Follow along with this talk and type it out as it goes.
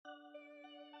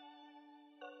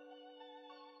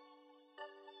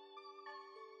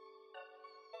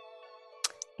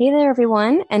Hey there,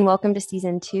 everyone, and welcome to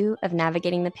season 2 of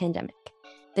Navigating the Pandemic,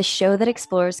 the show that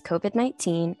explores COVID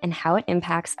 19 and how it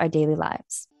impacts our daily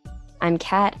lives. I'm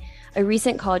Kat, a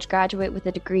recent college graduate with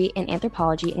a degree in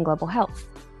anthropology and global health.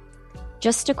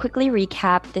 Just to quickly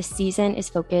recap, this season is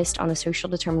focused on the social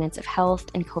determinants of health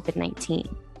and COVID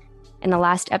 19. In the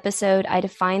last episode, I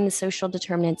defined the social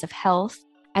determinants of health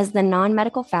as the non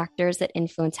medical factors that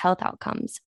influence health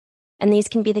outcomes. And these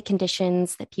can be the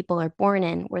conditions that people are born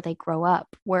in, where they grow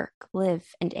up, work,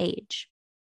 live, and age.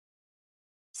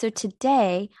 So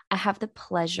today, I have the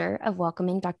pleasure of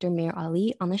welcoming Dr. Mir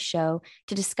Ali on the show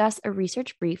to discuss a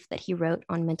research brief that he wrote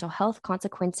on mental health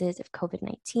consequences of COVID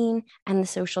 19 and the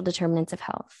social determinants of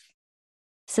health.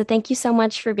 So thank you so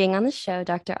much for being on the show,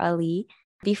 Dr. Ali.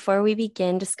 Before we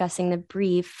begin discussing the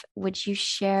brief, would you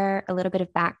share a little bit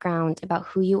of background about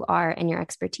who you are and your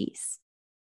expertise?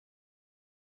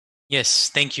 Yes,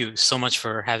 thank you so much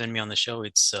for having me on the show.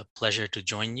 It's a pleasure to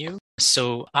join you.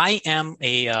 So, I am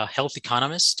a health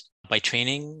economist by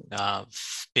training.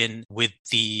 I've been with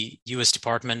the US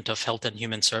Department of Health and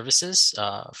Human Services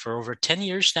for over 10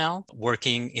 years now,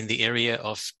 working in the area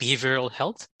of behavioral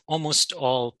health. Almost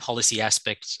all policy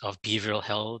aspects of behavioral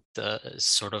health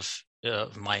sort of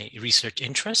my research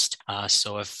interest.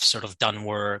 So I've sort of done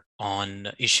work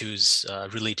on issues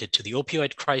related to the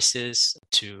opioid crisis,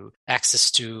 to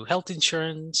access to health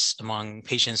insurance among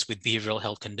patients with behavioral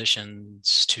health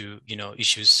conditions, to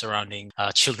issues surrounding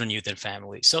children, youth, and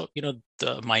families. So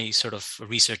my sort of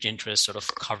research interest sort of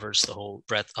covers the whole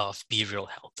breadth of behavioral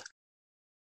health.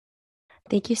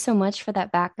 Thank you so much for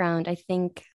that background. I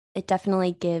think it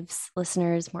definitely gives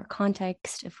listeners more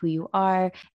context of who you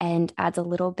are and adds a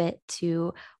little bit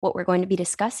to what we're going to be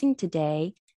discussing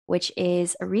today, which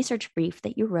is a research brief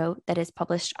that you wrote that is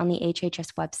published on the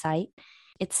HHS website.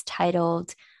 It's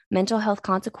titled Mental Health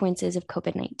Consequences of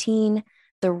COVID 19,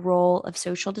 the Role of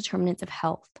Social Determinants of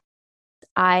Health.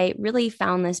 I really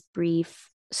found this brief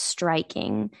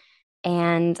striking.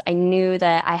 And I knew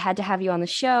that I had to have you on the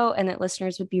show and that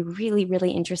listeners would be really,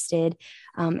 really interested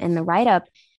in the write up.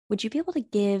 Would you be able to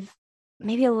give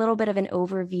maybe a little bit of an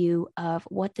overview of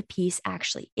what the piece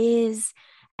actually is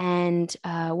and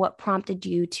what prompted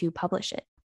you to publish it?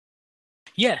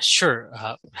 Yeah, sure.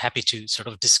 Happy to sort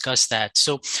of discuss that.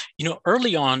 So,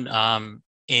 early on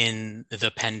in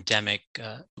the pandemic,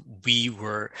 we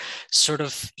were sort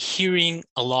of hearing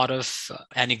a lot of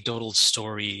anecdotal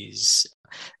stories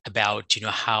about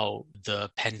how the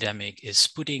pandemic is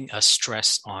putting a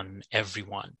stress on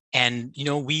everyone. And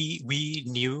we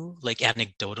knew, like,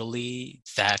 anecdotally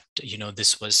that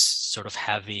this was sort of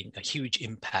having a huge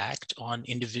impact on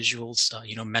individuals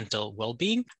mental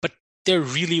well-being, but there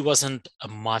really wasn't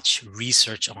much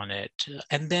research on it.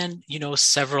 And then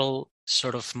several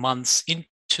sort of months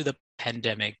into the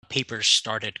pandemic, papers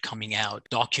started coming out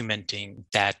documenting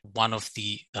that one of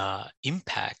the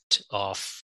impact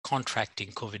of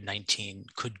contracting COVID-19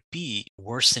 could be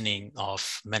worsening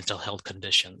of mental health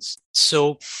conditions.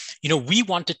 So, we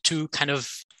wanted to kind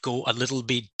of go a little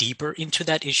bit deeper into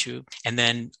that issue. And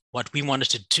then what we wanted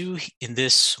to do in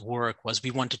this work was we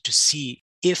wanted to see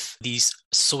if these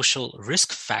social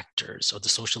risk factors or the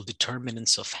social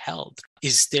determinants of health,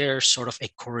 is there sort of a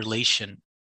correlation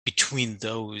between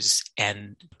those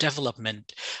and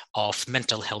development of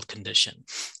mental health condition.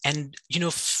 And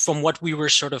from what we were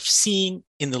sort of seeing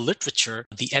in the literature,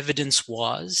 the evidence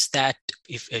was that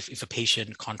if a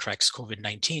patient contracts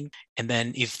COVID-19, and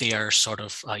then if they are sort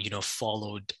of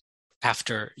followed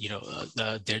after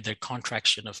their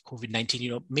contraction of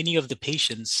COVID-19, many of the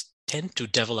patients tend to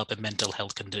develop a mental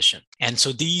health condition. And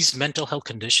so these mental health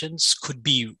conditions could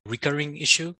be recurring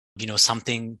issue,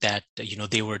 something that,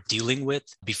 they were dealing with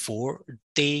before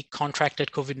they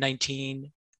contracted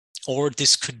COVID-19, or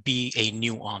this could be a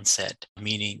new onset,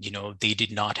 meaning, they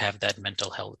did not have that mental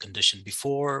health condition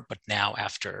before, but now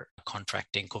after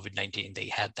contracting COVID-19, they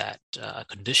had that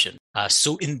condition.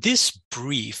 So in this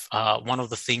brief, one of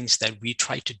the things that we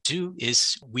tried to do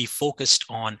is we focused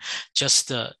on just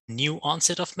the new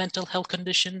onset of mental health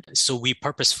condition. So we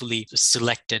purposefully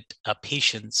selected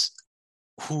patients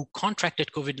who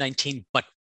contracted COVID-19, but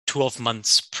 12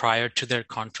 months prior to their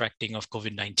contracting of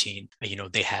COVID-19,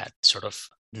 they had sort of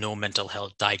no mental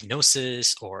health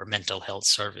diagnosis or mental health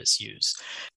service use.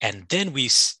 And then we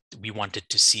wanted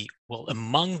to see, well,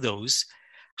 among those,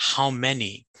 how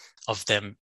many of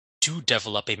them do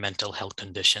develop a mental health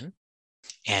condition?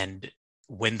 And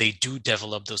when they do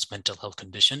develop those mental health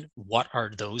conditions, what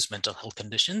are those mental health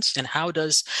conditions? And how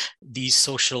does these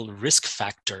social risk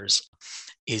factors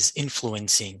is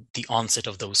influencing the onset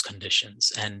of those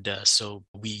conditions. And so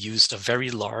we used a very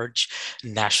large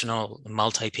national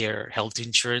multi-payer health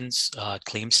insurance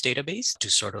claims database to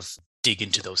sort of dig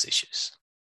into those issues.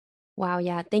 Wow,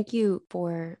 yeah. Thank you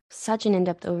for such an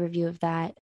in-depth overview of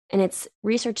that. And it's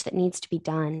research that needs to be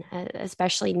done,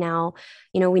 especially now.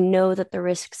 We know that the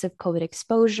risks of COVID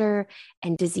exposure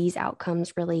and disease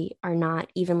outcomes really are not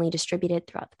evenly distributed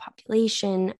throughout the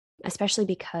population, especially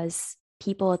because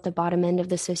people at the bottom end of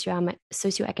the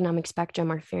socioeconomic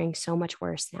spectrum are faring so much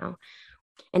worse now.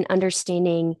 And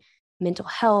understanding mental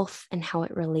health and how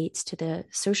it relates to the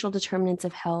social determinants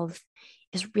of health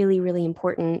is really, really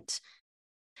important.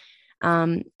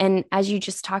 And as you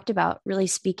just talked about, really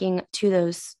speaking to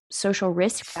those social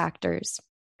risk factors,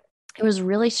 it was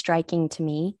really striking to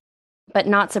me, but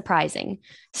not surprising,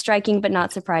 striking, but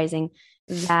not surprising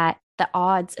that the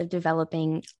odds of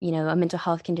developing, a mental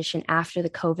health condition after the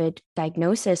COVID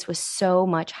diagnosis was so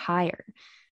much higher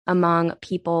among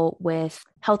people with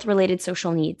health related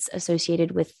social needs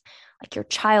associated with like your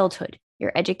childhood,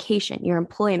 your education, your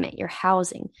employment, your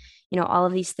housing, all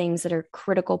of these things that are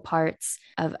critical parts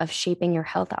of shaping your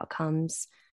health outcomes.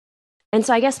 And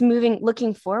so I guess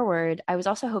looking forward, I was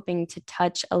also hoping to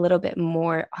touch a little bit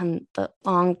more on the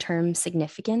long-term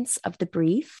significance of the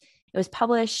brief. It was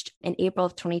published in April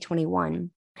of 2021,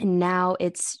 and now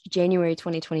it's January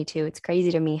 2022. It's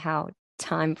crazy to me how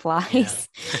time flies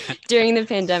during the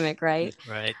pandemic, right?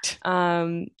 Right.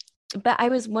 But I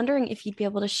was wondering if you'd be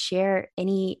able to share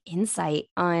any insight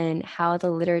on how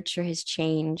the literature has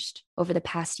changed over the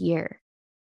past year.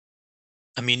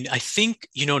 I mean, I think,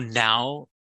 now,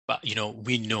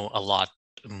 we know a lot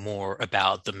more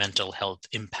about the mental health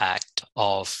impact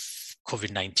of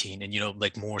COVID-19. And,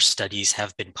 like more studies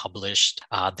have been published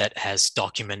that has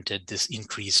documented this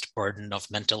increased burden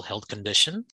of mental health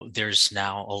condition. There's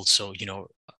now also,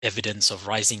 evidence of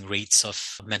rising rates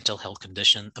of mental health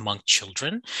condition among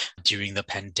children during the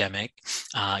pandemic.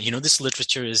 This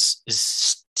literature is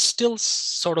still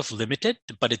sort of limited,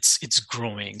 but it's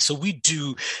growing. So we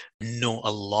do know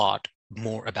a lot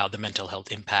more about the mental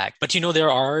health impact, but there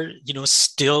are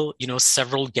still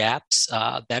several gaps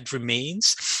that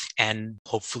remains, and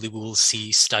hopefully we will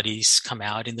see studies come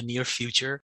out in the near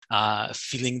future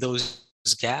filling those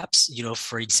gaps.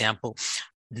 For example,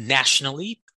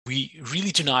 nationally, we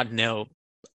really do not know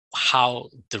how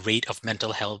the rate of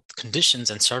mental health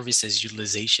conditions and services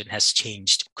utilization has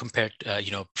changed compared,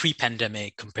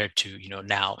 pre-pandemic compared to,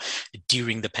 now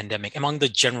during the pandemic among the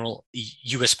general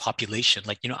US population.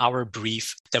 Like, our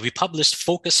brief that we published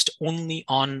focused only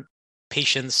on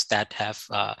patients that have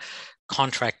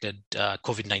contracted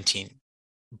COVID-19.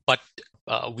 But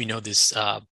we know this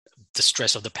the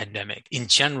stress of the pandemic in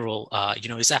general,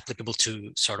 is applicable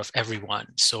to sort of everyone.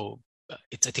 So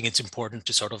I think it's important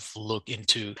to sort of look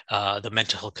into the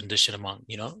mental health condition among,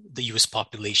 the US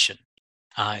population.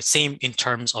 Same in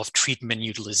terms of treatment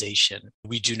utilization.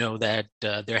 We do know that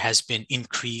there has been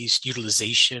increased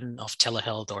utilization of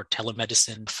telehealth or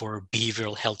telemedicine for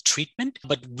behavioral health treatment,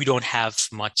 but we don't have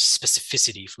much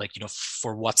specificity, like,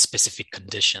 for what specific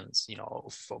conditions,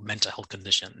 for mental health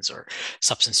conditions or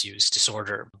substance use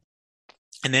disorder.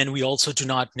 And then we also do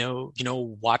not know,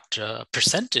 what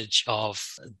percentage of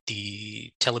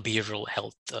the telebehavioral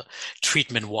health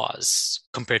treatment was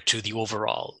compared to the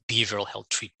overall behavioral health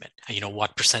treatment.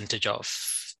 What percentage of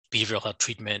behavioral health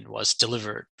treatment was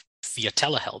delivered via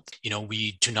telehealth.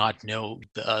 We do not know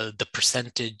the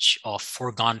percentage of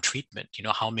foregone treatment.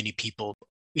 How many people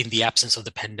in the absence of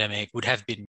the pandemic would have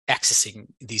been accessing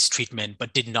these treatment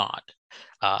but did not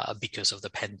because of the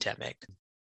pandemic.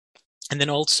 And then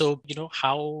also,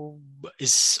 how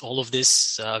is all of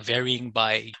this varying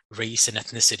by race and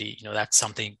ethnicity? That's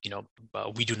something,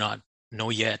 we do not know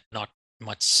yet. Not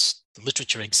much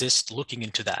literature exists looking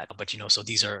into that. But, so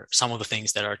these are some of the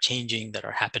things that are changing, that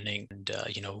are happening, and,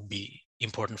 will be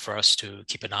important for us to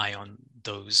keep an eye on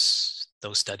those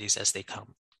studies as they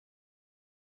come.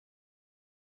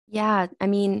 Yeah, I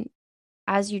mean,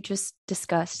 as you just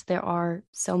discussed, there are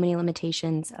so many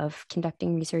limitations of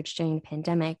conducting research during the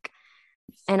pandemic.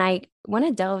 And I want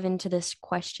to delve into this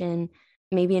question,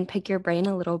 maybe, and pick your brain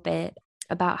a little bit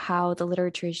about how the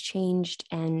literature has changed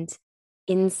and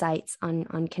insights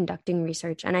on conducting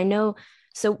research. And I know,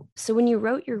 so when you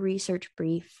wrote your research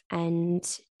brief and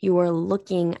you were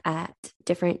looking at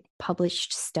different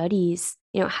published studies,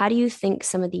 how do you think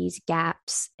some of these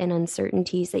gaps and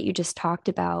uncertainties that you just talked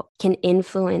about can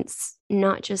influence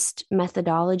not just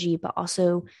methodology, but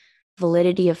also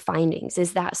validity of findings?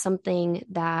 Is that something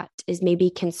that is maybe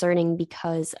concerning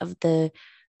because of the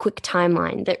quick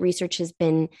timeline that research has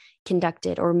been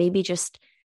conducted, or maybe just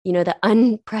the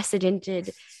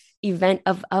unprecedented event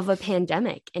of a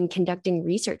pandemic and conducting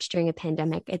research during a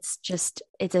pandemic. It's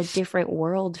a different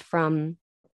world from,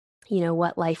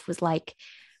 what life was like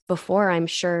before, I'm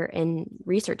sure, in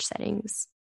research settings.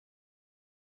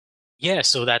 Yeah,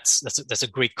 so that's a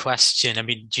great question. I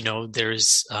mean,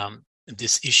 there's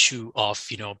this issue of,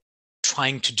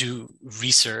 trying to do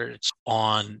research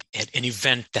on an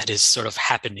event that is sort of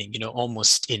happening,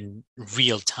 almost in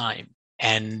real time.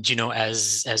 And,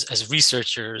 as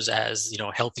researchers, as,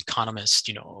 health economists,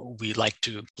 we like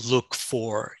to look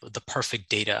for the perfect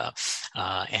data,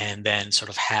 and then sort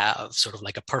of have sort of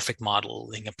like a perfect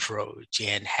modeling approach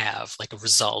and have like a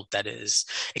result that is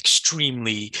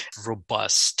extremely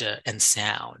robust and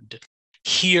sound.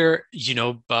 Here,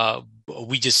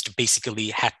 we just basically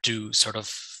had to sort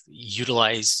of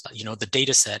utilize, the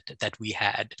data set that we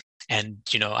had. And,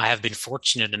 I have been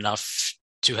fortunate enough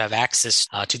to have access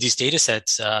to these data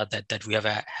sets that we have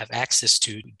access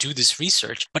to do this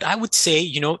research. But I would say,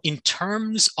 in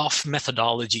terms of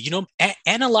methodology,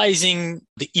 analyzing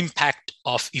the impact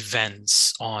of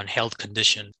events on health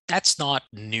condition, that's not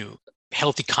new.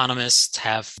 Health economists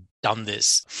have done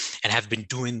this and have been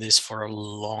doing this for a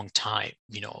long time,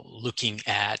 looking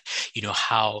at,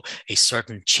 how a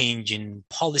certain change in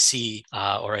policy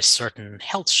or a certain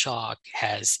health shock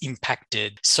has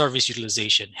impacted service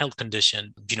utilization, health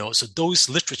condition, so those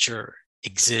literature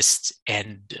exists.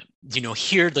 And,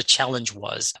 here the challenge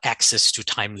was access to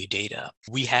timely data.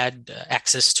 We had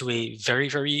access to a very,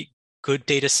 very good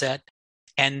data set.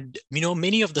 And,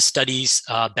 many of the studies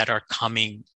that are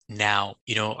coming now,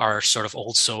 are sort of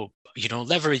also,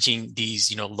 leveraging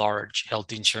these, large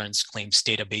health insurance claims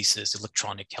databases,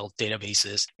 electronic health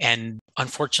databases. And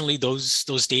unfortunately, those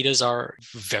data are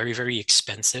very, very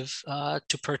expensive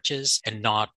to purchase, and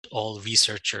not all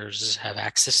researchers have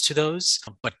access to those.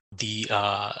 But the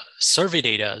survey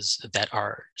data that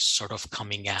are sort of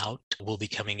coming out will be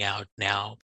coming out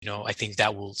now. I think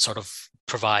that will sort of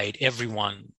provide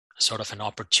everyone sort of an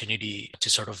opportunity to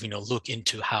sort of, look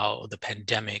into how the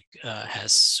pandemic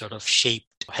has sort of shaped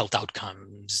health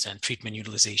outcomes and treatment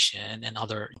utilization and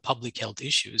other public health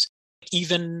issues.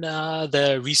 Even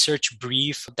the research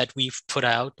brief that we've put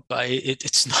out, but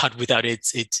it's not without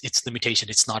its limitation.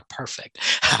 It's not perfect.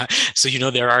 So,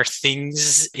 there are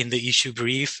things in the issue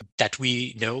brief that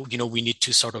we know, we need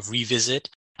to sort of revisit.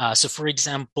 So, for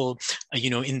example,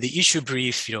 in the issue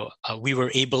brief, we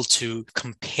were able to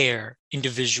compare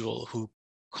individual who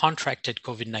contracted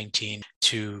COVID-19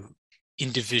 to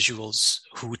individuals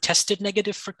who tested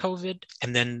negative for COVID,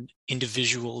 and then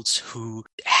individuals who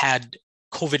had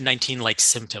COVID-19 like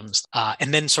symptoms,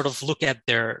 and then sort of look at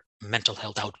their mental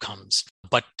health outcomes.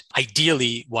 But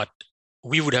ideally, what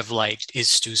we would have liked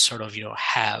is to sort of,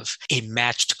 have a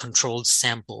matched controlled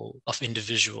sample of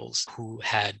individuals who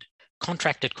had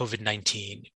contracted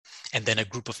COVID-19, and then a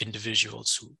group of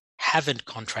individuals who haven't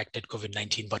contracted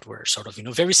COVID-19, but were sort of,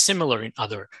 very similar in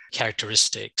other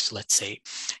characteristics, let's say,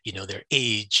 their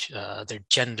age, their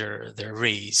gender, their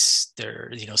race, their,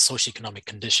 socioeconomic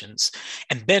conditions,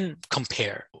 and then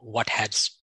compare what had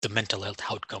the mental health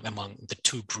outcome among the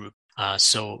two groups.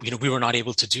 So, we were not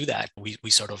able to do that. We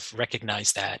sort of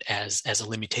recognized that as a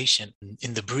limitation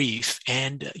in the brief.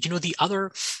 And, the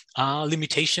other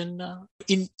limitation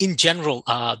in general,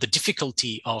 the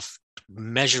difficulty of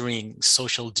measuring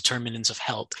social determinants of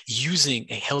health using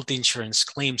a health insurance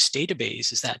claims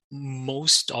database is that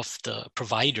most of the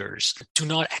providers do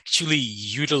not actually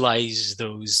utilize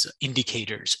those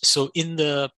indicators. So in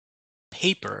the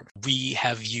paper, we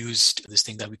have used this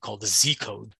thing that we call the Z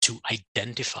code to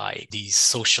identify these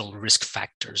social risk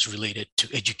factors related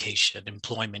to education,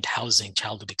 employment, housing,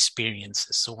 childhood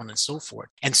experiences, so on and so forth.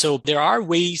 And so there are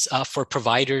ways for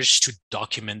providers to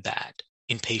document that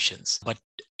in patients. But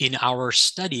in our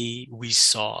study, we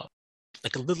saw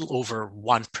like a little over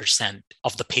 1%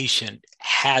 of the patient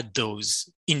had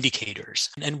those indicators.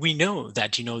 And we know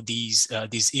that,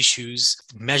 these issues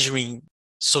measuring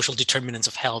social determinants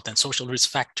of health and social risk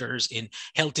factors in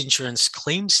health insurance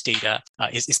claims data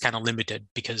is kind of limited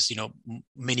because,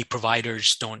 many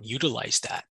providers don't utilize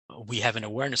that. We have an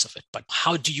awareness of it, but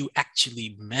how do you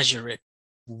actually measure it?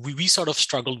 We sort of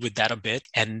struggled with that a bit.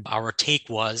 And our take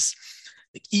was,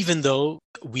 even though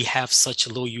we have such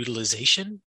low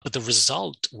utilization, but the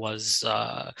result was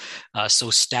so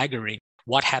staggering.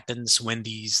 What happens when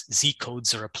these Z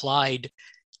codes are applied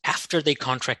after they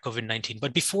contract COVID-19,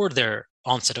 but before their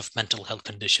onset of mental health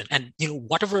condition? And,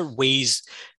 whatever ways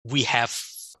we have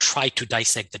tried to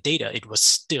dissect the data, it was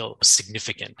still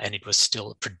significant, and it was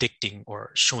still predicting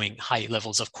or showing high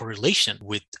levels of correlation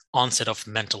with onset of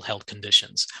mental health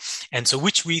conditions. And so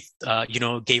which we,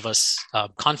 gave us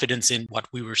confidence in what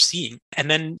we were seeing. And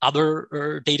then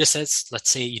other data sets, let's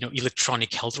say,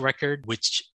 electronic health record,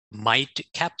 which might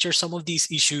capture some of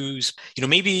these issues.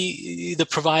 Maybe the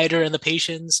provider and the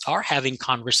patients are having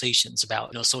conversations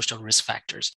about social risk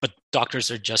factors, but doctors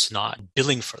are just not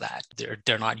billing for that.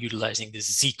 They're not utilizing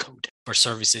this Z code for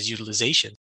services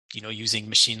utilization. Using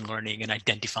machine learning and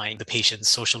identifying the patient's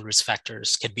social risk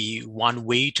factors can be one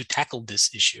way to tackle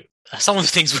this issue. Some of the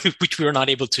things which we were not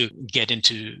able to get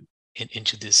into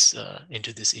this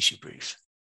issue brief.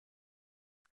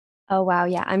 Oh, wow.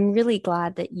 Yeah. I'm really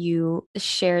glad that you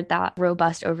shared that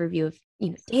robust overview of,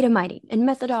 data mining and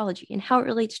methodology and how it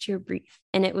relates to your brief.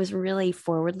 And it was really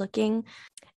forward looking.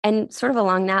 And sort of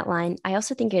along that line, I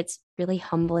also think it's really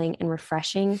humbling and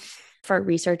refreshing for a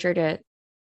researcher to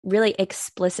really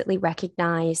explicitly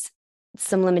recognize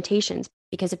some limitations,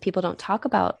 because if people don't talk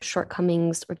about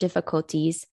shortcomings or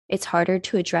difficulties, it's harder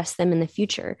to address them in the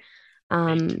future.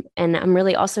 And I'm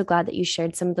really also glad that you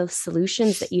shared some of those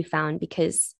solutions that you found,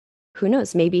 because who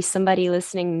knows, maybe somebody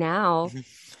listening now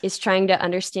is trying to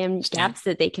understand gaps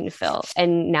that they can fill,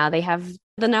 and now they have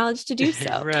the knowledge to do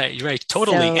so. Right,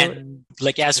 totally. And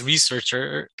like, as a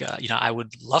researcher, I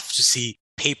would love to see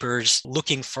papers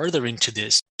looking further into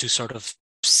this to sort of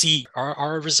see, are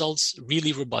our results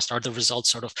really robust? Are the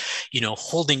results sort of,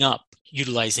 holding up,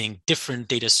 utilizing different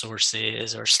data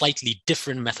sources or slightly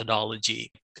different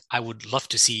methodology? I would love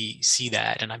to see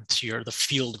that, and I'm sure the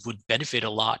field would benefit a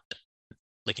lot.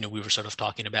 Like, we were sort of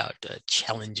talking about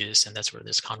challenges, and that's where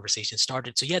this conversation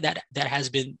started. So yeah, that has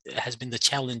been the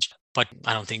challenge, but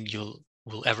I don't think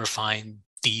we'll ever find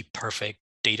the perfect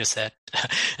data set.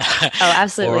 Oh,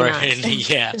 absolutely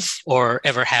not. Or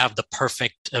ever have the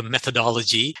perfect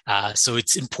methodology. So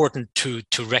it's important to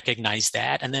recognize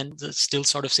that, and then still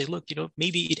sort of say, look,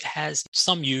 maybe it has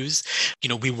some use.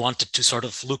 We wanted to sort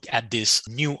of look at this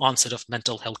new onset of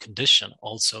mental health condition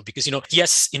also, because,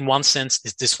 yes, in one sense,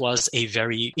 this was a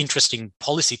very interesting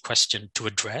policy question to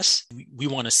address. We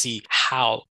want to see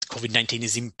how COVID-19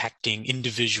 is impacting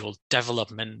individual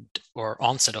development or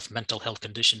onset of mental health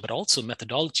condition, but also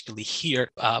methodologically here,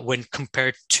 when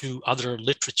compared to other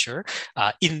literature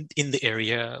in the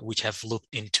area which have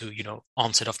looked into,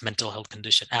 onset of mental health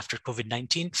condition after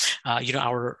COVID-19,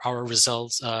 our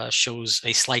results shows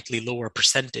a slightly lower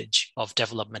percentage of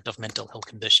development of mental health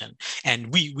condition,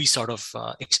 and we sort of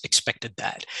expected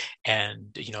that,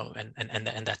 and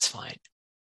and that's fine.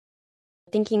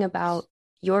 Thinking about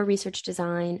your research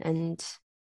design and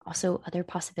also other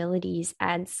possibilities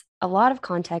adds a lot of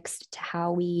context to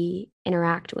how we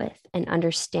interact with and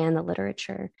understand the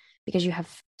literature, because you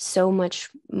have so much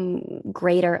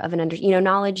greater of an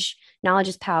knowledge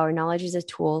is power, knowledge is a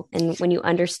tool, and when you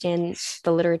understand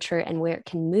the literature and where it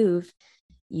can move,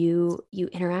 you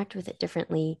interact with it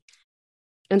differently.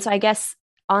 And so I guess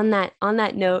on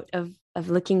that note of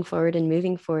looking forward and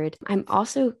moving forward, I'm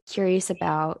also curious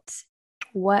about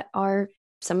what are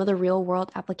some of the real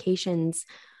world applications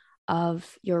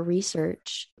of your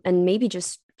research, and maybe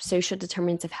just social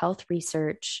determinants of health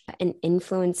research and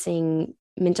influencing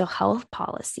mental health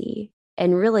policy,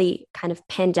 and really kind of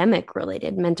pandemic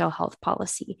related mental health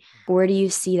policy. Where do you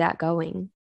see that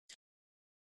going?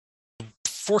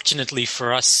 Fortunately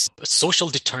for us, social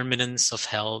determinants of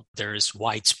health, there is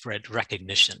widespread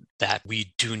recognition that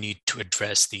we do need to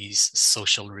address these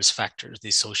social risk factors,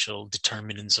 these social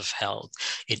determinants of health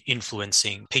in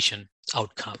influencing patient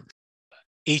outcome.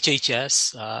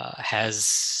 HHS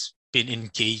has been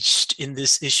engaged in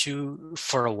this issue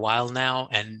for a while now,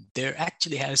 and there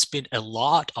actually has been a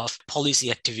lot of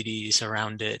policy activities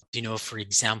around it. For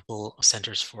example,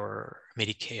 Centers for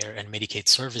Medicare and Medicaid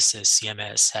Services,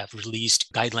 CMS, have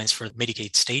released guidelines for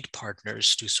Medicaid state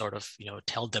partners to sort of,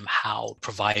 tell them how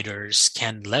providers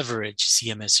can leverage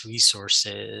CMS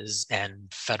resources and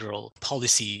federal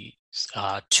policy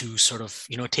to sort of,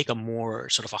 take a more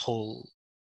sort of a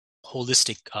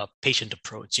holistic patient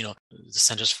approach. The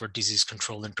Centers for Disease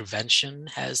Control and Prevention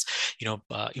has,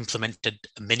 implemented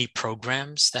many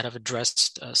programs that have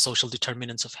addressed social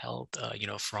determinants of health,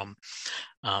 from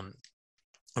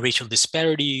racial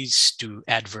disparities to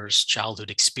adverse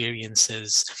childhood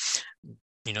experiences,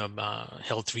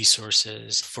 health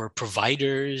resources for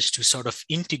providers to sort of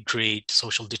integrate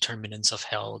social determinants of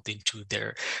health into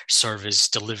their service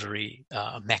delivery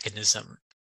mechanism.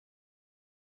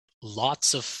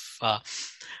 Lots of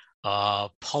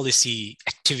policy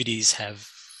activities have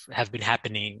have been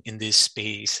happening in this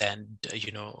space, and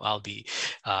I'll be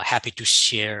happy to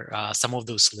share some of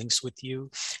those links with you,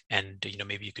 and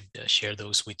maybe you could share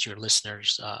those with your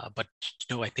listeners. But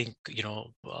I think a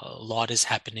lot is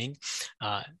happening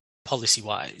policy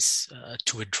wise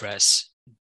to address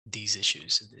these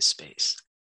issues in this space.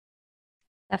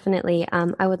 Definitely.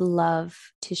 I would love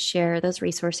to share those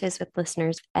resources with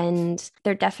listeners. And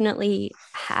there definitely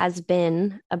has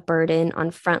been a burden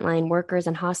on frontline workers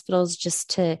and hospitals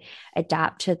just to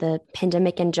adapt to the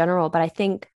pandemic in general. But I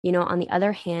think, on the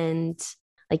other hand,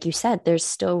 like you said, there's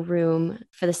still room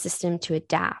for the system to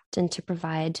adapt and to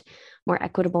provide more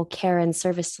equitable care and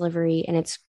service delivery. And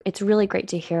it's really great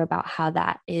to hear about how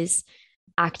that is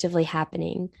actively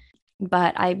happening.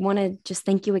 But I want to just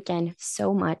thank you again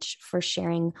so much for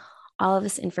sharing all of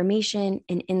this information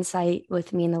and insight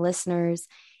with me and the listeners.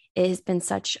 It has been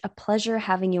such a pleasure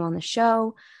having you on the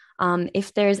show.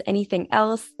 If there's anything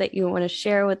else that you want to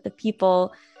share with the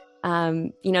people,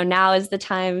 now is the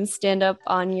time. Stand up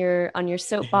on your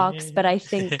soapbox. But I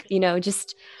think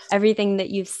just everything that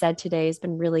you've said today has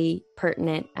been really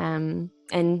pertinent. And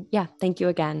yeah, thank you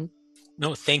again.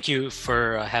 No, thank you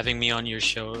for having me on your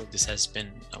show. This has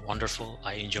been wonderful.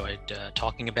 I enjoyed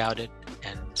talking about it.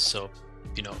 And so,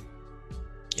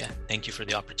 thank you for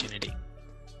the opportunity.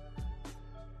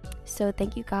 So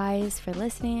thank you guys for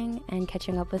listening and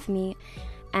catching up with me.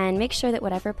 And make sure that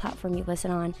whatever platform you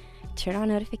listen on, turn on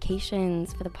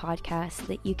notifications for the podcast so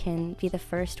that you can be the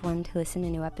first one to listen to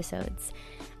new episodes.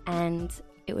 And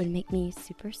it would make me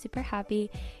super, super happy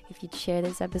if you'd share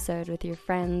this episode with your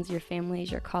friends, your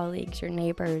families, your colleagues, your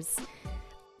neighbors,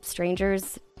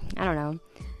 strangers. I don't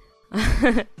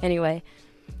know. Anyway,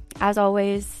 as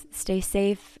always, stay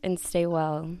safe and stay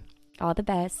well. All the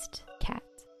best, Kat.